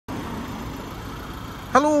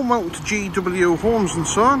Hello, welcome to GW Homes and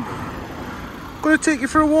Son. I'm going to take you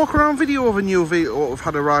for a walk around video of a new vehicle I've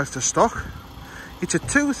had arrived to stock. It's a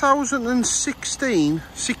 2016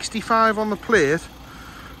 65 on the plate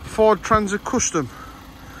Ford Transit Custom.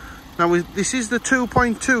 Now this is the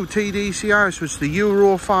 2.2 Tdci, so it's the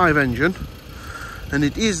Euro 5 engine, and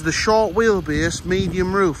it is the short wheelbase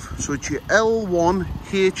medium roof, so it's your L1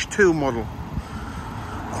 H2 model.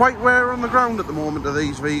 Quite rare on the ground at the moment are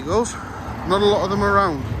these vehicles. Not a lot of them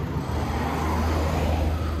around.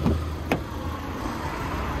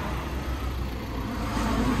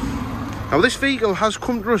 Now this vehicle has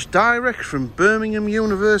come to us direct from Birmingham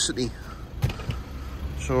University.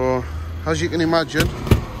 So as you can imagine,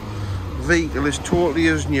 the vehicle is totally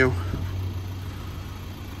as new.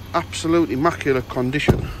 Absolute immaculate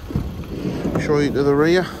condition. Show you to the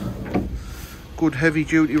rear. Good heavy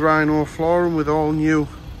duty rhino flooring with all new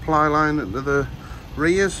ply line into the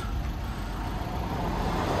rears.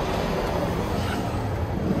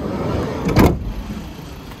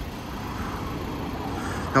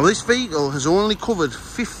 Now this vehicle has only covered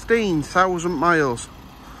 15,000 miles,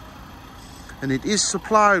 and it is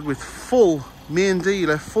supplied with full main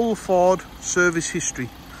dealer, full Ford service history.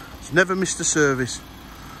 It's never missed a service.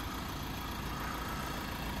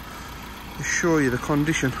 I'll show you the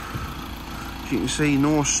condition. As you can see,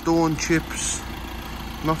 no stone chips,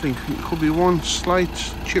 nothing. It could be one slight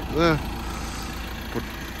chip there, but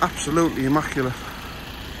absolutely immaculate.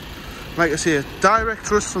 Like I say, direct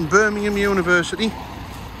to us from Birmingham University.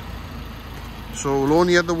 So we'll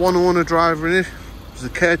only have the one owner driver in it. It's the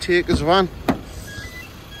caretaker's van.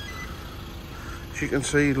 As you can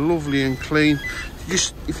see, lovely and clean.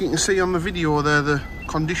 Just, if you can see on the video there, the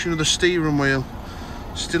condition of the steering wheel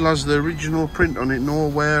still has the original print on it, no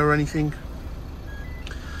wear or anything.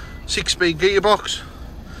 6-speed gearbox.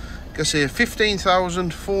 Like I say,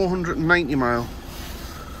 15,490 mile.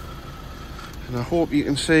 And I hope you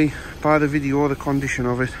can see by the video the condition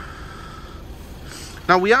of it.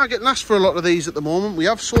 Now we are getting asked for a lot of these at the moment. We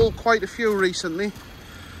have sold quite a few recently,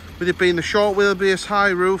 with it being the short wheelbase high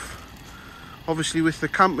roof. Obviously with the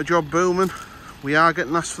camper job booming, we are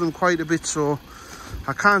getting asked for them quite a bit, so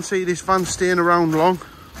I can't see this van staying around long.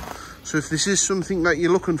 So if this is something that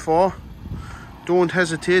you're looking for, don't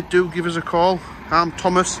hesitate, do give us a call. I'm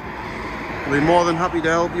Thomas. I'll be more than happy to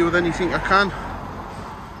help you with anything I can.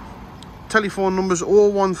 Telephone number's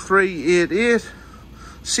 01388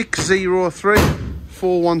 603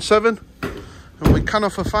 417, and we can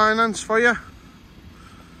offer finance for you.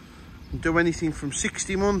 Do anything from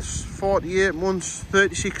 60 months, 48 months,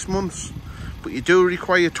 36 months, but you do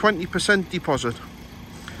require 20% deposit.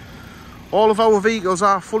 All of our vehicles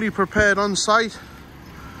are fully prepared on site.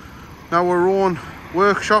 Now our own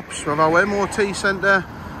workshops, we have our MOT centre,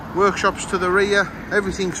 workshops to the rear,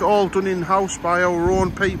 everything's all done in-house by our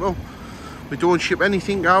own people. We don't ship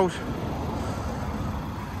anything out.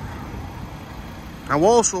 Now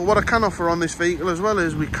also, what I can offer on this vehicle as well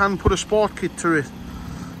is we can put a sport kit to it.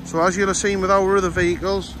 So as you'll have seen with our other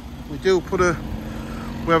vehicles, we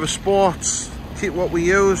have a sports kit what we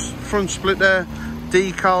use, front splitter,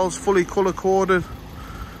 decals, fully colour coded.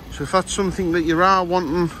 So if that's something that you are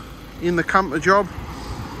wanting in the camper job,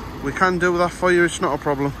 we can do that for you, it's not a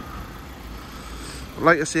problem. But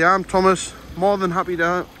like I say, I'm Thomas, more than happy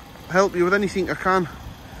to help you with anything I can.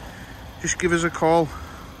 Just give us a call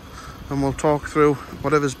and we'll talk through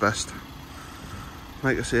whatever's best.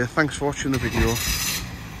 Like I say, thanks for watching the video.